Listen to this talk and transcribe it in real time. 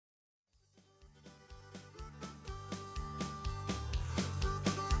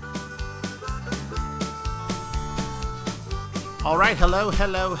All right,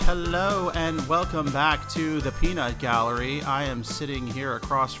 hello, and welcome back to the Peanut Gallery. I am sitting here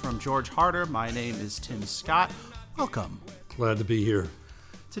across from George Harder. My name is Tim Scott. Welcome. Glad to be here.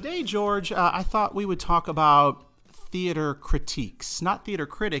 Today, George, I thought we would talk about theater critiques, not theater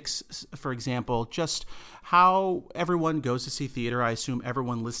critics, for example, just how everyone goes to see theater. I assume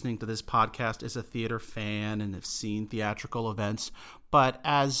everyone listening to this podcast is a theater fan and have seen theatrical events. But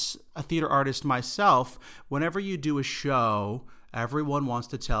as a theater artist myself, whenever you do a show, everyone wants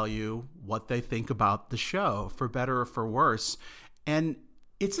to tell you what they think about the show, for better or for worse. And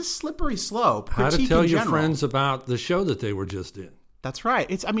it's a slippery slope. How to tell your friends about the show that they were just in. That's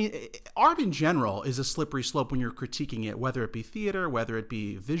right. Art in general is a slippery slope when you're critiquing it, whether it be theater, whether it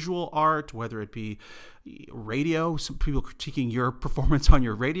be visual art, whether it be radio, some people critiquing your performance on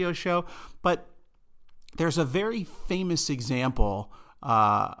your radio show. But there's a very famous example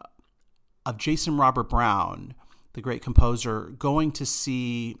of Jason Robert Brown, the great composer,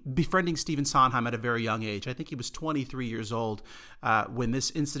 befriending Stephen Sondheim at a very young age. I think he was 23 years old when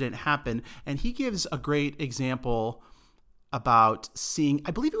this incident happened. And he gives a great example about seeing,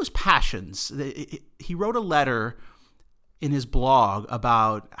 I believe it was Passions. He wrote a letter in his blog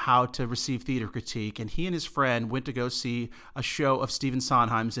about how to receive theater critique, and he and his friend went to go see a show of Stephen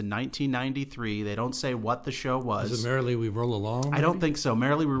Sondheim's in 1993. They don't say what the show was. Is it Merrily We Roll Along? Maybe? I don't think so.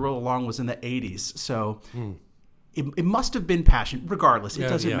 Merrily We Roll Along was in the 80s, so it must have been Passion. Regardless, it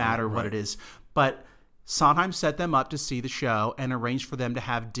doesn't matter what it is. But Sondheim set them up to see the show and arranged for them to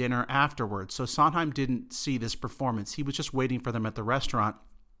have dinner afterwards. So Sondheim didn't see this performance. He was just waiting for them at the restaurant.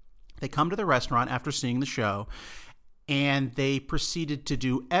 They come to the restaurant after seeing the show, and they proceeded to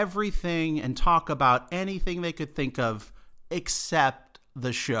do everything and talk about anything they could think of except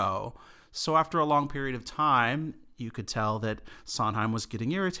the show. So after a long period of time, you could tell that Sondheim was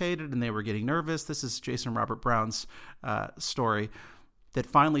getting irritated and they were getting nervous. This is Jason Robert Brown's story. That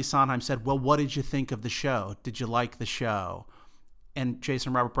finally Sondheim said, well, what did you think of the show? Did you like the show? And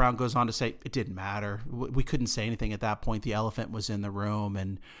Jason Robert Brown goes on to say, it didn't matter. We couldn't say anything at that point. The elephant was in the room.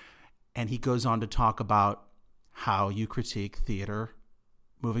 And he goes on to talk about how you critique theater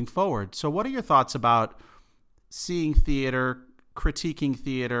moving forward. So what are your thoughts about seeing theater, critiquing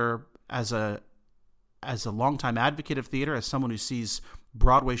theater as a longtime advocate of theater, as someone who sees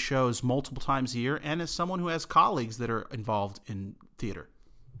Broadway shows multiple times a year, and as someone who has colleagues that are involved in theater?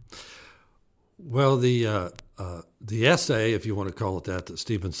 Well, the essay, if you want to call it that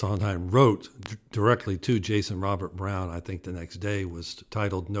Stephen Sondheim wrote directly to Jason Robert Brown, I think the next day, was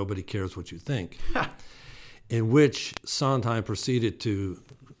titled "Nobody Cares What You Think," in which Sondheim proceeded to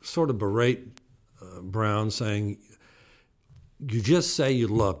sort of berate Brown, saying, you just say you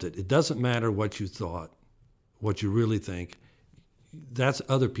loved it. It doesn't matter what you thought, what you really think. That's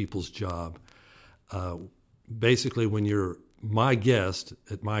other people's job. Basically, when you're my guest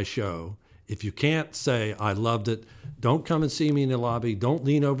at my show, if you can't say, I loved it, don't come and see me in the lobby. Don't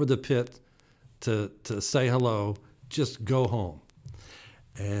lean over the pit to say hello. Just go home.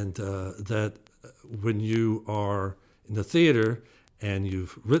 And that when you are in the theater and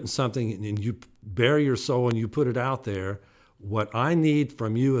you've written something and you bare your soul and you put it out there, what I need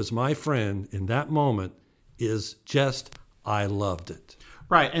from you as my friend in that moment is just, I loved it.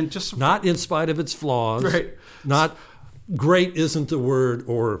 Right, and just not in spite of its flaws. Right. Not great isn't the word,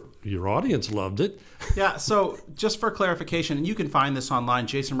 or your audience loved it. Yeah, so just for clarification, and you can find this online,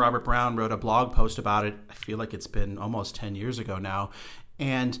 Jason Robert Brown wrote a blog post about it. I feel like it's been almost 10 years ago now.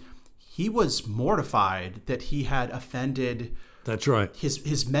 And he was mortified that he had offended... That's right.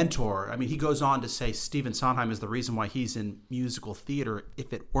 His mentor. I mean, he goes on to say Stephen Sondheim is the reason why he's in musical theater.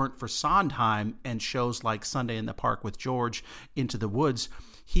 If it weren't for Sondheim and shows like Sunday in the Park with George, Into the Woods,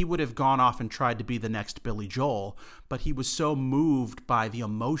 he would have gone off and tried to be the next Billy Joel. But he was so moved by the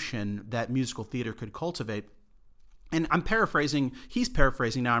emotion that musical theater could cultivate. And I'm paraphrasing. He's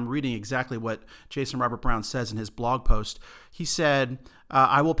paraphrasing now. I'm reading exactly what Jason Robert Brown says in his blog post. He said,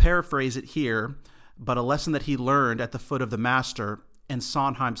 I will paraphrase it here, but a lesson that he learned at the foot of the master, and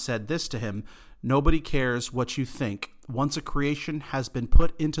Sondheim said this to him, nobody cares what you think. Once a creation has been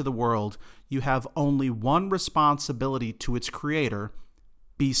put into the world, you have only one responsibility to its creator,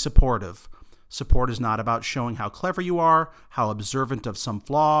 be supportive. Support is not about showing how clever you are, how observant of some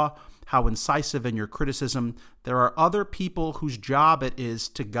flaw, how incisive in your criticism. There are other people whose job it is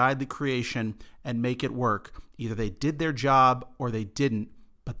to guide the creation and make it work. Either they did their job or they didn't.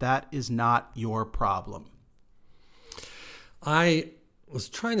 But that is not your problem. I was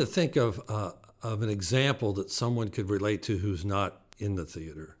trying to think of an example that someone could relate to who's not in the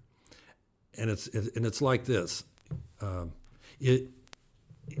theater, and it's like this: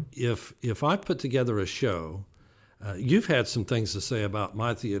 if I put together a show You've had some things to say about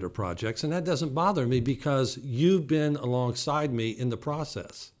my theater projects, and that doesn't bother me because you've been alongside me in the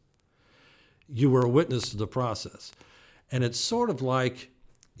process. You were a witness to the process. And it's sort of like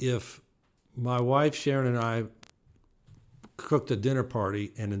if my wife Sharon and I cooked a dinner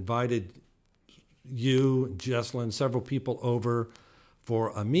party and invited you, Jesslyn, several people over for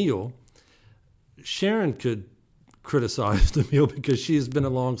a meal. Sharon could criticize the meal because she's been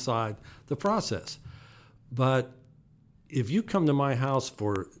alongside the process. But if you come to my house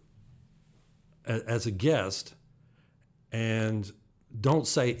as a guest and don't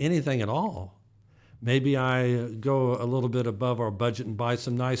say anything at all, maybe I go a little bit above our budget and buy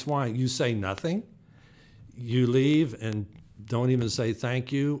some nice wine. You say nothing. You leave and don't even say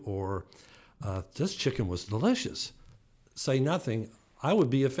thank you or this chicken was delicious. Say nothing. I would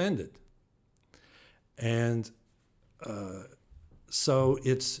be offended. And so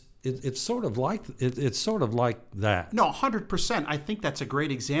it's sort of like that. No, 100%. I think that's a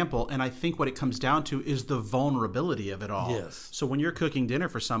great example, and I think what it comes down to is the vulnerability of it all. Yes. So when you're cooking dinner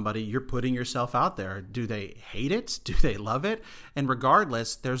for somebody, you're putting yourself out there. Do they hate it? Do they love it? And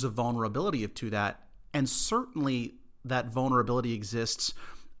regardless, there's a vulnerability to that, and certainly that vulnerability exists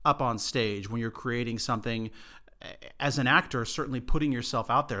up on stage when you're creating something. As an actor, certainly putting yourself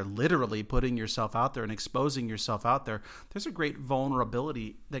out there, literally putting yourself out there and exposing yourself out there, there's a great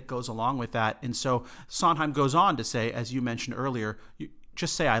vulnerability that goes along with that. And so Sondheim goes on to say, as you mentioned earlier,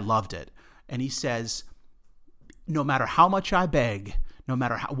 just say, I loved it. And he says, no matter how much I beg, no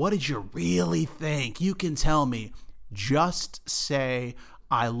matter what did you really think, you can tell me, just say,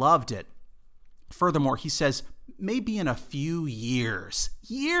 I loved it. Furthermore, he says, maybe in a few years,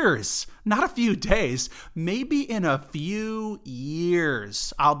 not a few days, maybe in a few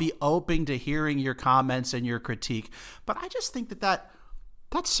years, I'll be open to hearing your comments and your critique. But I just think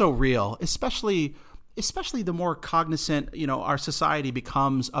that's so real, especially the more cognizant, our society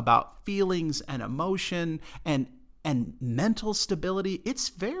becomes about feelings and emotion and mental stability. It's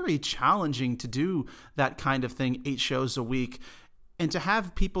very challenging to do that kind of thing 8 shows a week. And to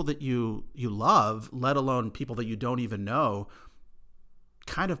have people that you love, let alone people that you don't even know,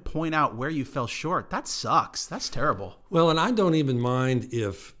 kind of point out where you fell short, that sucks. That's terrible. Well, and I don't even mind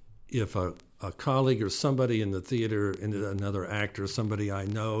if a colleague or somebody in the theater, another actor, somebody I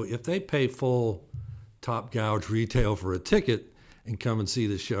know, if they pay full top gouge retail for a ticket and come and see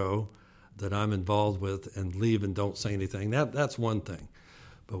the show that I'm involved with and leave and don't say anything, that's one thing.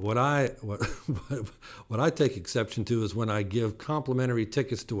 But what I take exception to is when I give complimentary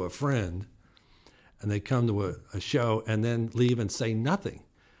tickets to a friend and they come to a show and then leave and say nothing.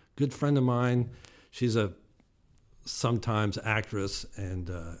 Good friend of mine, she's a sometimes actress, and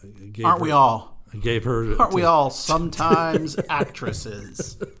aren't we all? Gave her. Aren't we all sometimes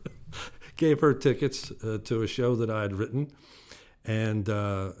actresses? Gave her tickets to a show that I had written and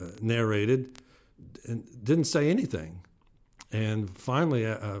narrated, and didn't say anything. And finally,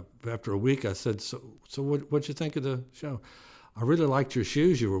 after a week, I said, so what'd you think of the show? I really liked your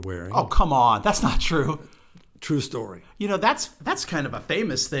shoes you were wearing. Oh, come on. That's not true. True story. That's kind of a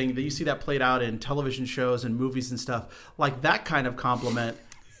famous thing that you see that played out in television shows and movies and stuff. Like that kind of compliment.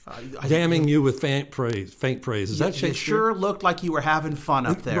 Damning you with faint praise. Is that Shakespeare? You sure looked like you were having fun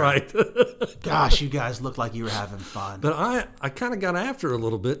up there. Right. Gosh, you guys looked like you were having fun. But I kind of got after her a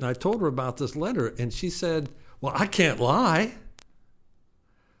little bit, and I told her about this letter, and she said, well, I can't lie.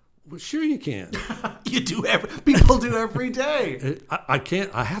 Well, sure you can. People do every day. I can't.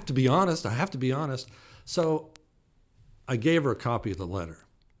 I have to be honest. So I gave her a copy of the letter,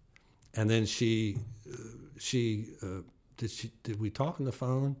 and then did we talk on the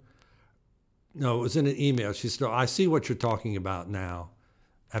phone? No, it was in an email. She said, I see what you're talking about now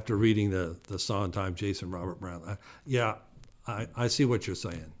after reading the Sondheim Jason Robert Brown. I see what you're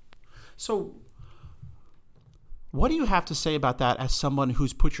saying. So what do you have to say about that as someone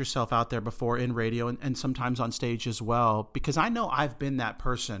who's put yourself out there before in radio and sometimes on stage as well? Because I know I've been that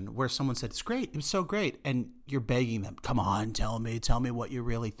person where someone said, it's great, it was so great, and you're begging them, come on, tell me what you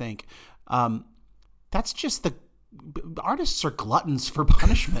really think. That's just artists are gluttons for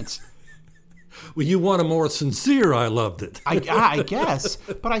punishment. Well, you want a more sincere, I loved it. I guess.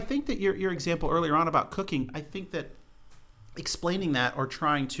 But I think that your example earlier on about cooking, I think that explaining that or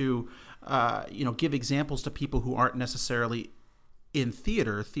trying to give examples to people who aren't necessarily in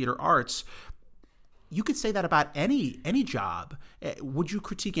theater arts, you could say that about any job. Would you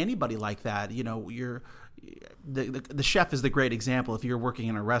critique anybody like that? The chef is the great example. If you're working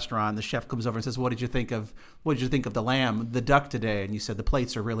in a restaurant, the chef comes over and says, what did you think of the duck today? And you said, the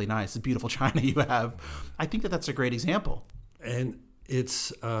plates are really nice. It's beautiful china you have. I think that's a great example. And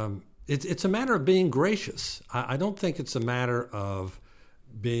it's It's a matter of being gracious. I don't think it's a matter of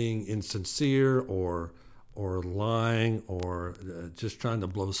being insincere or lying or just trying to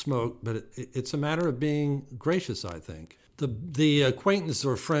blow smoke, but it's a matter of being gracious, I think. The acquaintance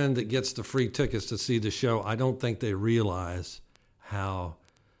or friend that gets the free tickets to see the show, I don't think they realize how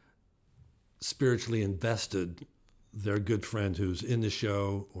spiritually invested their good friend who's in the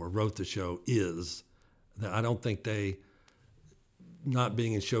show or wrote the show is. I don't think they, not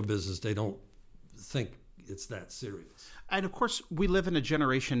being in show business, they don't think it's that serious. And of course, we live in a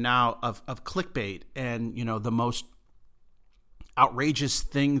generation now of clickbait, and the most outrageous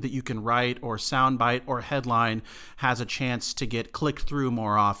thing that you can write or soundbite or headline has a chance to get clicked through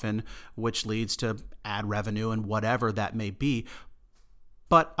more often, which leads to ad revenue and whatever that may be.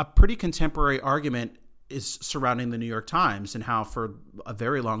 But a pretty contemporary argument is surrounding the New York Times and how for a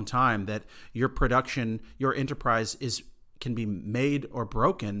very long time that your production, your enterprise can be made or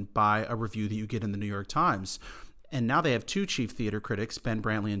broken by a review that you get in the New York Times. And now they have two chief theater critics, Ben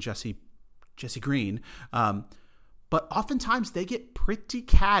Brantley and Jesse Green. But oftentimes they get pretty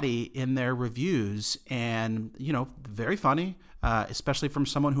catty in their reviews and, very funny, especially from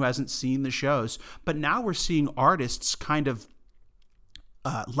someone who hasn't seen the shows. But now we're seeing artists kind of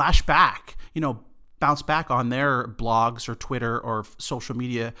lash back, bounce back on their blogs or Twitter or social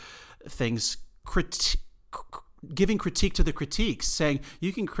media things, giving critique to the critiques, saying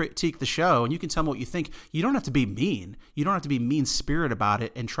you can critique the show and you can tell me what you think. You don't have to be mean. You don't have to be mean-spirited about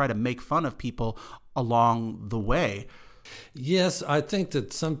it and try to make fun of people along the way. Yes, I think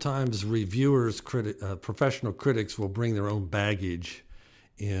that sometimes reviewers, professional critics will bring their own baggage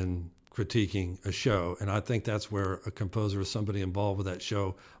in critiquing a show, and I think that's where a composer or somebody involved with that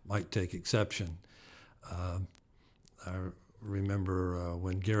show might take exception. I remember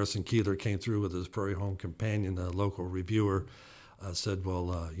when Garrison Keillor came through with his Prairie Home Companion, the local reviewer said,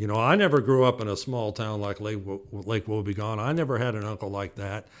 well, I never grew up in a small town like Lake Wobegon. I never had an uncle like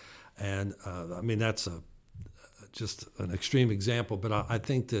that. And that's just an extreme example, but I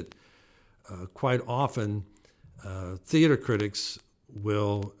think that quite often theater critics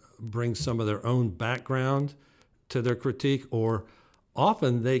will bring some of their own background to their critique, or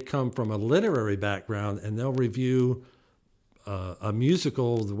often they come from a literary background and they'll review a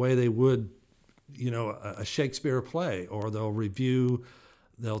musical the way they would, a Shakespeare play, or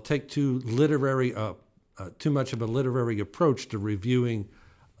they'll take too much of a literary approach to reviewing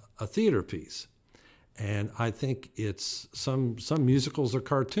a theater piece. And I think it's some musicals are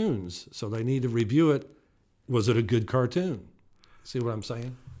cartoons, so they need to review it. Was it a good cartoon? See what I'm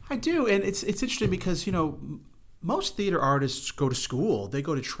saying? I do, and it's interesting because, most theater artists go to school, they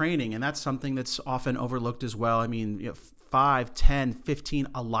go to training, and that's something that's often overlooked as well. 5, 10, 15,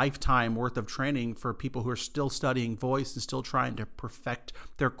 a lifetime worth of training for people who are still studying voice and still trying to perfect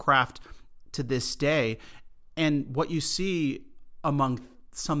their craft to this day. And what you see among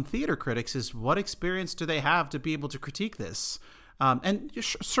some theater critics is what experience do they have to be able to critique this? And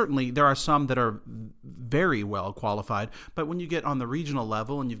certainly there are some that are very well qualified, but when you get on the regional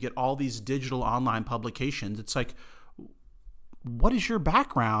level and you get all these digital online publications, it's like, what is your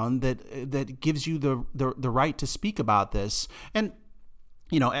background that gives you the right to speak about this? And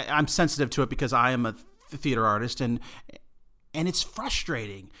I'm sensitive to it because I am a theater artist, and it's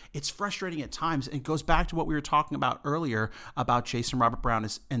frustrating. It's frustrating at times. And it goes back to what we were talking about earlier about Jason Robert Brown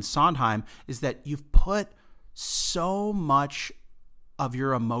and Sondheim, is that you've put so much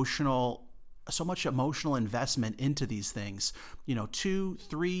emotional investment into these things, 2,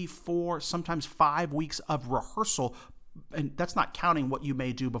 3, 4, sometimes 5 weeks of rehearsal. And that's not counting what you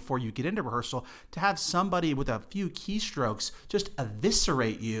may do before you get into rehearsal. To have somebody with a few keystrokes just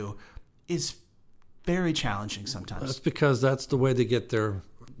eviscerate you is very challenging sometimes. That's because that's the way they get their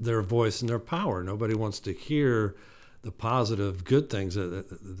voice and their power. Nobody wants to hear the positive, good things.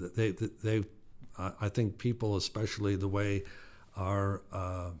 I think people, especially the way our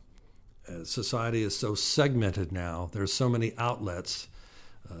society is so segmented now. There's so many outlets,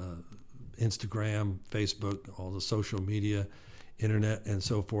 Instagram, Facebook, all the social media, internet, and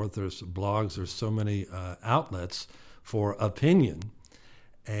so forth. There's blogs. There's so many outlets for opinion.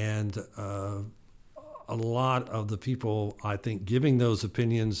 And a lot of the people, I think, giving those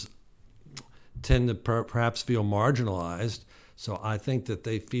opinions tend to perhaps feel marginalized. So I think that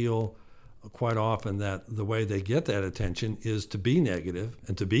they feel quite often that the way they get that attention is to be negative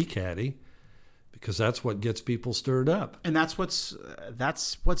and to be catty, because that's what gets people stirred up. And that's what's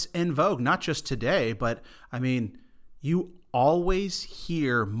in vogue, not just today, but you always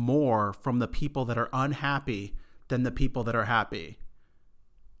hear more from the people that are unhappy than the people that are happy.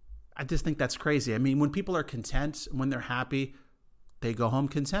 I just think that's crazy. When people are content, when they're happy, they go home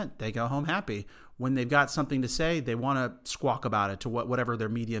content. They go home happy. When they've got something to say, they want to squawk about it to whatever their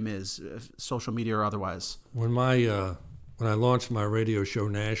medium is, social media or otherwise. When I launched my radio show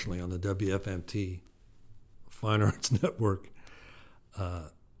nationally on the WFMT Fine Arts Network,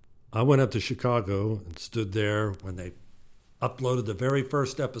 I went up to Chicago and stood there when they uploaded the very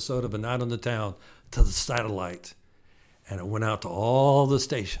first episode of A Night on the Town to the satellite, and it went out to all the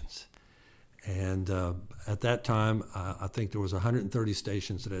stations. And at that time, I think there was 130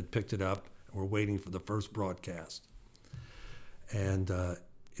 stations that had picked it up and were waiting for the first broadcast. And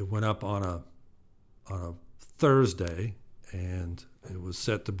it went up on a Thursday, and it was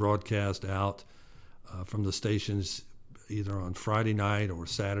set to broadcast out from the stations either on Friday night or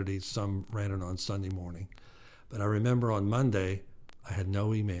Saturday. Some ran it on Sunday morning. But I remember on Monday, I had no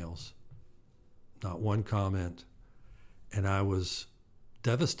emails, not one comment, and I was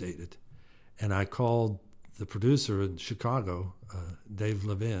devastated. And I called the producer in Chicago, Dave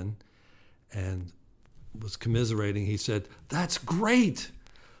Levin, and was commiserating. He said, "That's great.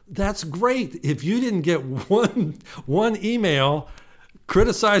 That's great. If you didn't get one email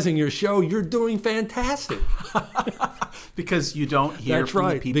criticizing your show, you're doing fantastic." Because you don't hear That's from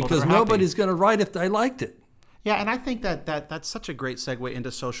right. the people Because that are nobody's happy. going to write if they liked it. Yeah, and I think that's such a great segue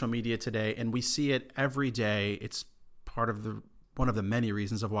into social media today, and we see it every day. It's part of one of the many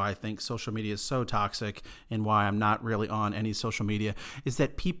reasons of why I think social media is so toxic and why I'm not really on any social media, is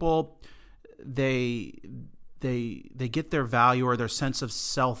that people they get their value or their sense of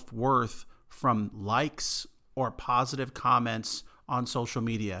self-worth from likes or positive comments on social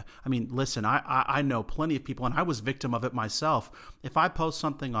media. I mean, listen, I know plenty of people, and I was victim of it myself. If I post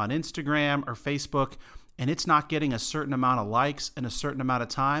something on Instagram or Facebook and it's not getting a certain amount of likes in a certain amount of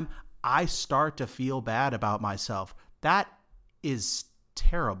time, I start to feel bad about myself. That is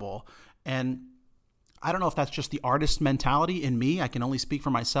terrible. And I don't know if that's just the artist mentality in me. I can only speak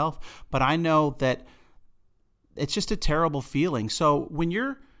for myself, but I know that it's just a terrible feeling. So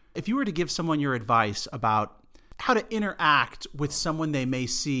if you were to give someone your advice about how to interact with someone they may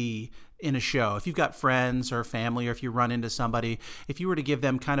see in a show, if you've got friends or family, or if you run into somebody, if you were to give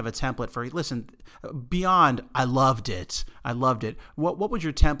them kind of a template for, listen, beyond I loved it, what would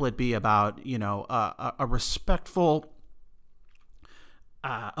your template be about, a respectful,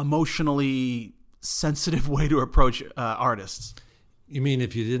 emotionally sensitive way to approach artists? You mean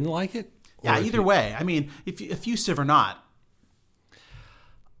if you didn't like it? Yeah, either way. I mean, effusive or not.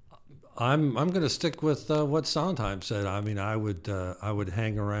 I'm going to stick with what Sondheim said. I mean, I would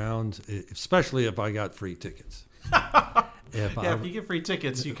hang around, especially if I got free tickets. If you get free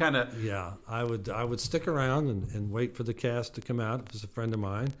tickets, you kind of... Yeah, I would stick around and wait for the cast to come out. It was a friend of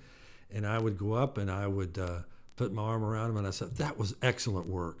mine, and I would go up and I would put my arm around him and I said, "That was excellent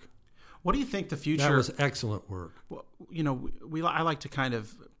work." What do you think the future... That was excellent work. Well, I like to kind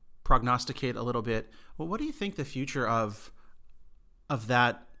of prognosticate a little bit. Well, what do you think the future of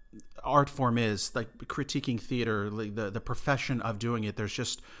that art form is, like critiquing theater, like the profession of doing it? There's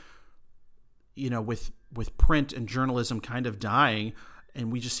just, with print and journalism kind of dying,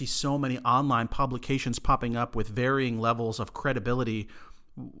 and we just see so many online publications popping up with varying levels of credibility.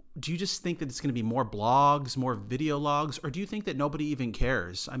 Do you just think that it's going to be more blogs, more video logs, or do you think that nobody even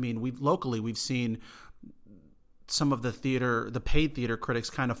cares? I mean, we've seen some of the paid theater critics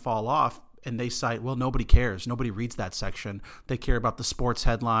kind of fall off, and they cite, well, nobody cares. Nobody reads that section. They care about the sports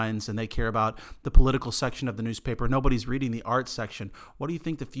headlines and they care about the political section of the newspaper. Nobody's reading the arts section. What do you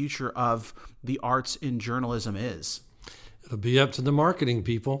think the future of the arts in journalism is? It'll be up to the marketing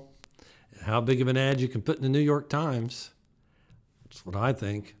people. How big of an ad you can put in the New York Times. That's what I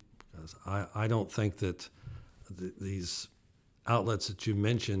think. Because I don't think that these outlets that you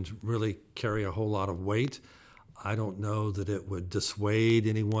mentioned really carry a whole lot of weight. I don't know that it would dissuade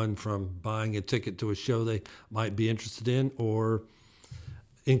anyone from buying a ticket to a show they might be interested in or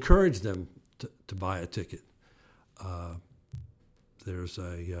encourage them to buy a ticket. There's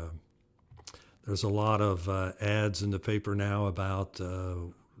a lot of ads in the paper now about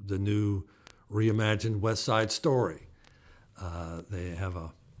the new reimagined West Side Story. They have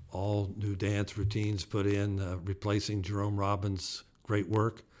all new dance routines put in, replacing Jerome Robbins' great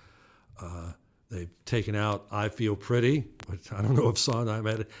work. They've taken out I Feel Pretty, which I don't know if Sondheim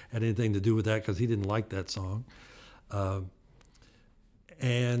had anything to do with that because he didn't like that song.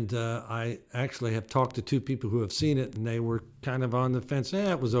 And I actually have talked to two people who have seen it, and they were kind of on the fence.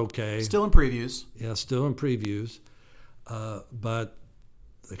 It was okay. Still in previews. Yeah, still in previews. But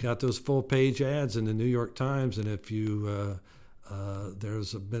they got those full-page ads in the New York Times, and if you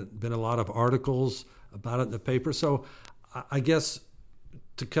there's been a lot of articles about it in the paper. So I guess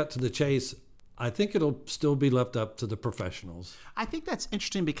to cut to the chase, I think it'll still be left up to the professionals. I think that's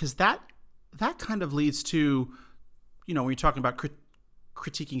interesting because that kind of leads to, when you're talking about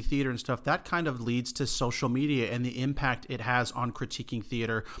critiquing theater and stuff, that kind of leads to social media and the impact it has on critiquing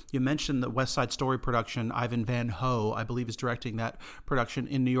theater. You mentioned the West Side Story production. Ivan Van Ho, I believe, is directing that production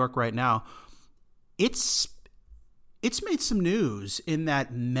in New York right now. It's made some news in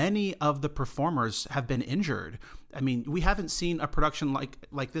that many of the performers have been injured. I mean, we haven't seen a production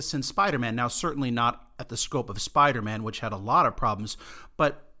like this since Spider-Man. Now, certainly not at the scope of Spider-Man, which had a lot of problems,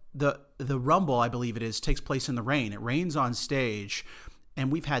 but the Rumble, I believe it is, takes place in the rain. It rains on stage,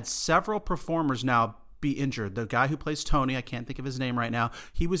 and we've had several performers now be injured. The guy who plays Tony, I can't think of his name right now,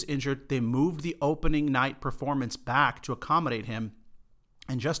 he was injured. They moved the opening night performance back to accommodate him.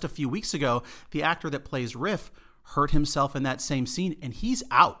 And just a few weeks ago, the actor that plays Riff hurt himself in that same scene, and he's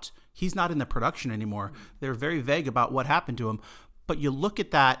out. He's not in the production anymore. They're very vague about what happened to him. But you look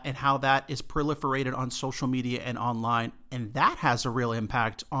at that and how that is proliferated on social media and online, and that has a real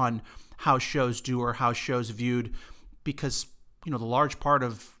impact on how shows do or how shows viewed, because the large part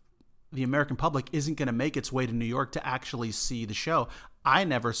of the American public isn't going to make its way to New York to actually see the show. I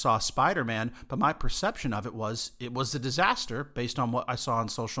never saw Spider-Man, but my perception of it was a disaster based on what I saw on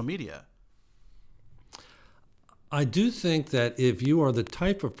social media. I do think that if you are the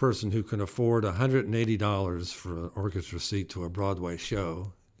type of person who can afford $180 for an orchestra seat to a Broadway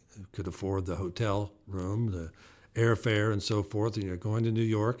show, who could afford the hotel room, the airfare, and so forth, and you're going to New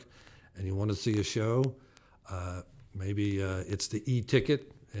York and you want to see a show, maybe it's the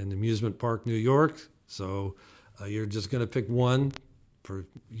e-ticket in Amusement Park, New York, so you're just going to pick one for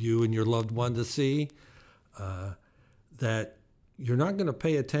you and your loved one to see, that you're not going to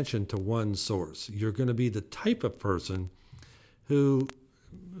pay attention to one source. You're going to be the type of person who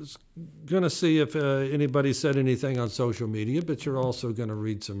is going to see if anybody said anything on social media, but you're also going to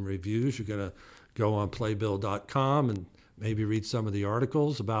read some reviews. You're going to go on playbill.com and maybe read some of the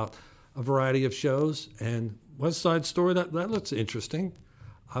articles about a variety of shows. And West Side Story, that looks interesting.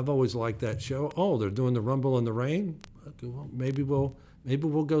 I've always liked that show. Oh, they're doing the Rumble in the Rain? Okay, well, maybe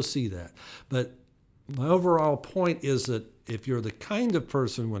we'll go see that. But my overall point is that if you're the kind of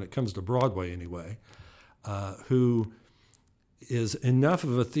person, when it comes to Broadway anyway, who is enough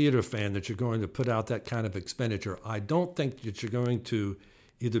of a theater fan that you're going to put out that kind of expenditure, I don't think that you're going to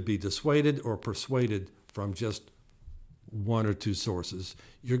either be dissuaded or persuaded from just one or two sources.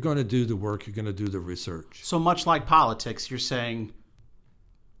 You're going to do the work. You're going to do the research. So much like politics, you're saying,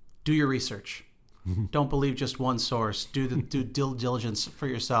 do your research. Don't believe just one source. Do due diligence for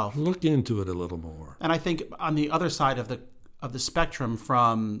yourself. Look into it a little more. And I think on the other side of the spectrum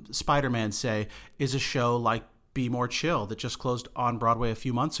from Spider-Man, say, is a show like Be More Chill that just closed on Broadway a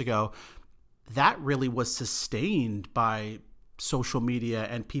few months ago. That really was sustained by social media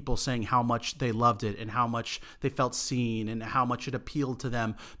and people saying how much they loved it and how much they felt seen and how much it appealed to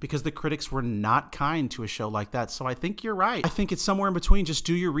them, because the critics were not kind to a show like that. So I think you're right. I think it's somewhere in between. Just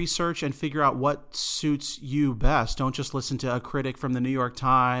do your research and figure out what suits you best. Don't just listen to a critic from the New York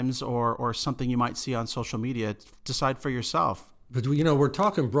Times or something you might see on social media. Decide for yourself. But, we're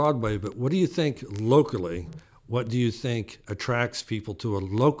talking Broadway, but what do you think locally? What do you think attracts people to a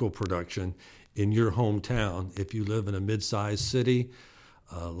local production in your hometown? If you live in a mid-sized city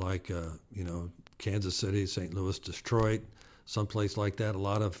like Kansas City, St. Louis, Detroit, someplace like that, a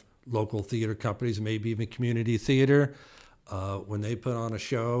lot of local theater companies, maybe even community theater, when they put on a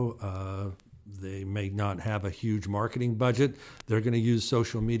show, they may not have a huge marketing budget. They're going to use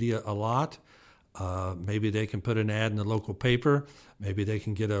social media a lot. Maybe they can put an ad in the local paper. Maybe they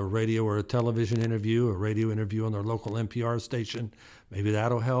can get a radio or a television interview, a radio interview on their local NPR station. Maybe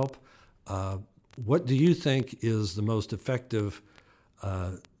that'll help. What do you think is the most effective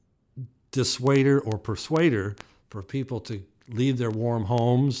dissuader or persuader for people to leave their warm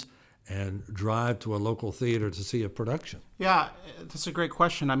homes and drive to a local theater to see a production? Yeah, that's a great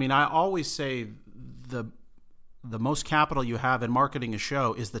question. I mean, I always say the most capital you have in marketing a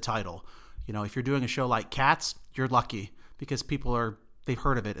show is the title. If you're doing a show like Cats, you're lucky because they've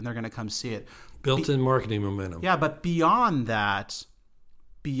heard of it and they're going to come see it. Built-in marketing momentum. Yeah, but beyond that,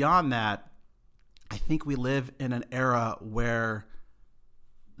 I think we live in an era where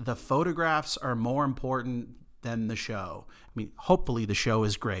the photographs are more important than the show. I mean, hopefully the show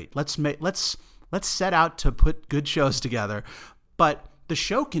is great. Let's set out to put good shows together, but the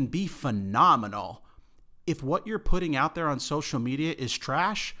show can be phenomenal. If what you're putting out there on social media is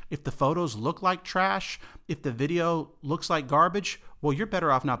trash, if the photos look like trash, if the video looks like garbage, well, you're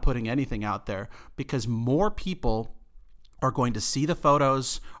better off not putting anything out there, because more people are going to see the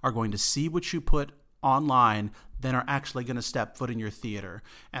photos, are going to see what you put online than are actually going to step foot in your theater.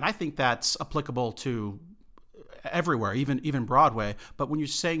 And I think that's applicable to everywhere, even Broadway. But when you're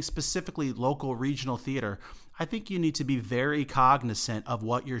saying specifically local regional theater, I think you need to be very cognizant of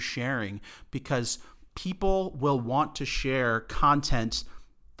what you're sharing, because people will want to share content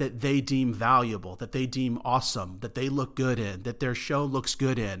that they deem valuable, that they deem awesome, that they look good in, that their show looks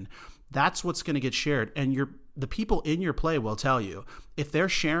good in. That's what's going to get shared. And the people in your play will tell you. If they're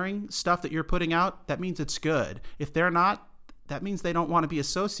sharing stuff that you're putting out, that means it's good. If they're not, that means they don't want to be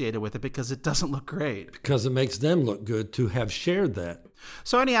associated with it because it doesn't look great. Because it makes them look good to have shared that.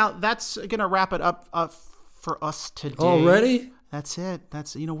 So anyhow, that's going to wrap it up for us today. Already? That's it.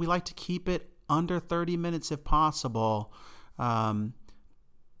 We like to keep it under 30 minutes if possible.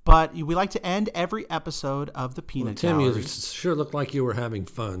 But we like to end every episode of the Peanut Gallery. Tim, you sure looked like you were having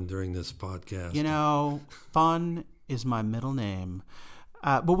fun during this podcast. Fun is my middle name.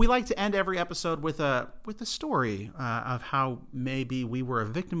 But we like to end every episode with a story of how maybe we were a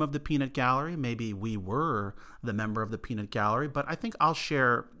victim of the Peanut Gallery, maybe we were the member of the Peanut Gallery. But I think I'll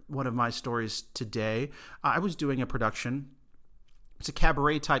share one of my stories today. I was doing a production. It's a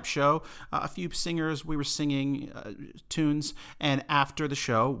cabaret type show. A few singers, we were singing tunes, and after the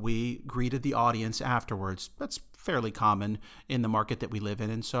show, we greeted the audience afterwards. That's fairly common in the market that we live in.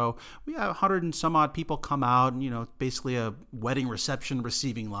 And so we had 100 and some odd people come out, and, basically a wedding reception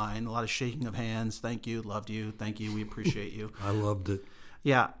receiving line, a lot of shaking of hands. Thank you, loved you, thank you, we appreciate you. I loved it.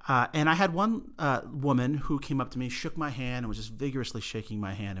 Yeah, and I had one woman who came up to me, shook my hand, and was just vigorously shaking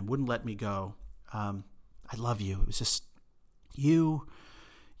my hand and wouldn't let me go. I love you. It was just... You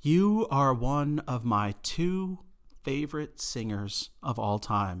are one of my 2 favorite singers of all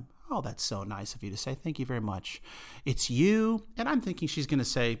time. Oh, that's so nice of you to say. Thank you very much. It's you. And I'm thinking she's going to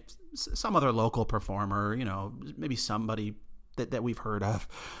say some other local performer, maybe somebody that we've heard of.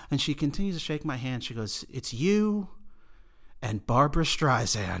 And she continues to shake my hand. She goes, it's you and Barbra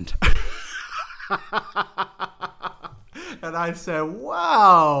Streisand. And I said,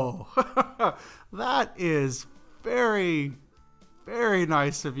 wow, that is very... very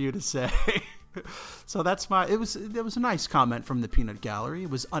nice of you to say. So it was a nice comment from the Peanut Gallery. It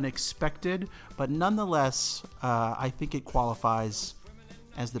was unexpected, but nonetheless, I think it qualifies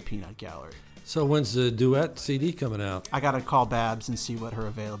as the Peanut Gallery. So when's the duet CD coming out? I got to call Babs and see what her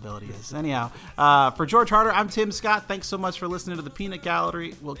availability is. Anyhow, for George Harder, I'm Tim Scott. Thanks so much for listening to the Peanut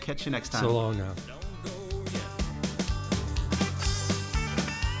Gallery. We'll catch you next time. So long now.